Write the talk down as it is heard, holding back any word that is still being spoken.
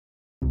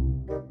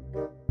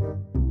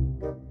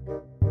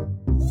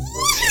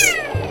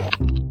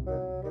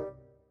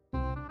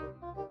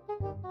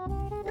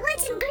You want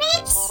some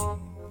grapes?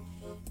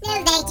 No,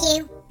 thank you.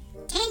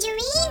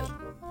 Tangerine?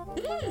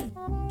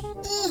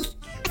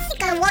 I think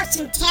I'll watch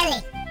some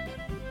telly.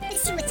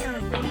 Let's see what's on.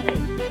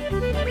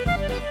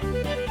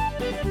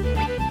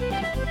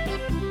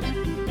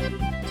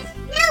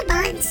 No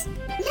buns.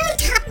 No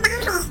top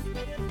model.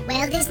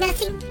 Well, there's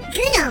nothing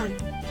good on.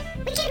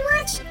 We can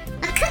watch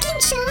a cooking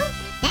show.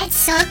 That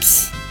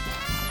sucks.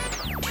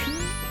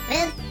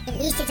 Well, at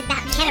least it's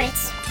about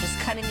carrots. Just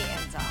cutting the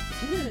ends off.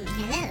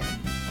 Hello.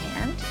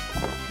 And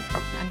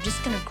I'm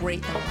just gonna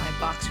grate them with my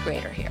box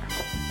grater here.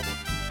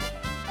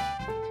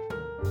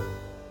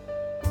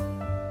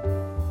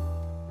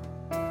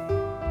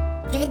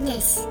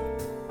 Goodness.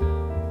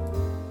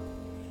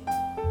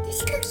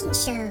 This cooking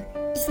show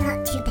is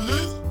not too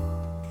bad.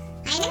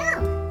 I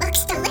know.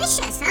 Looks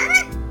delicious,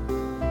 huh?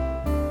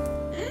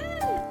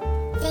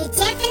 They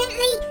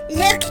definitely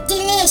look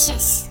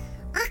delicious.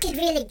 I could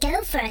really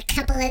go for a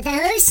couple of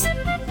those.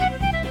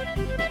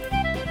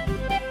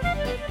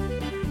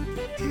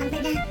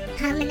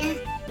 Hamina.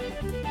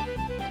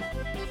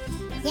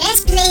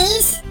 Yes,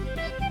 please.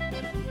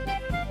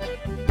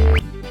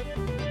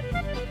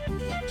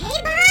 Hey,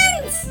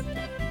 Buns!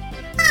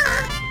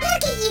 Aw,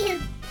 look at you.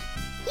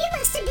 You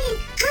must have been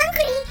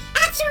hungry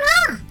after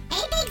all.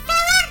 Hey, big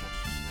fella?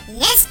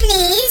 Yes,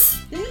 please.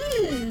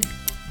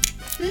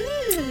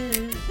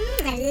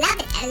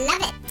 I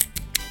love it.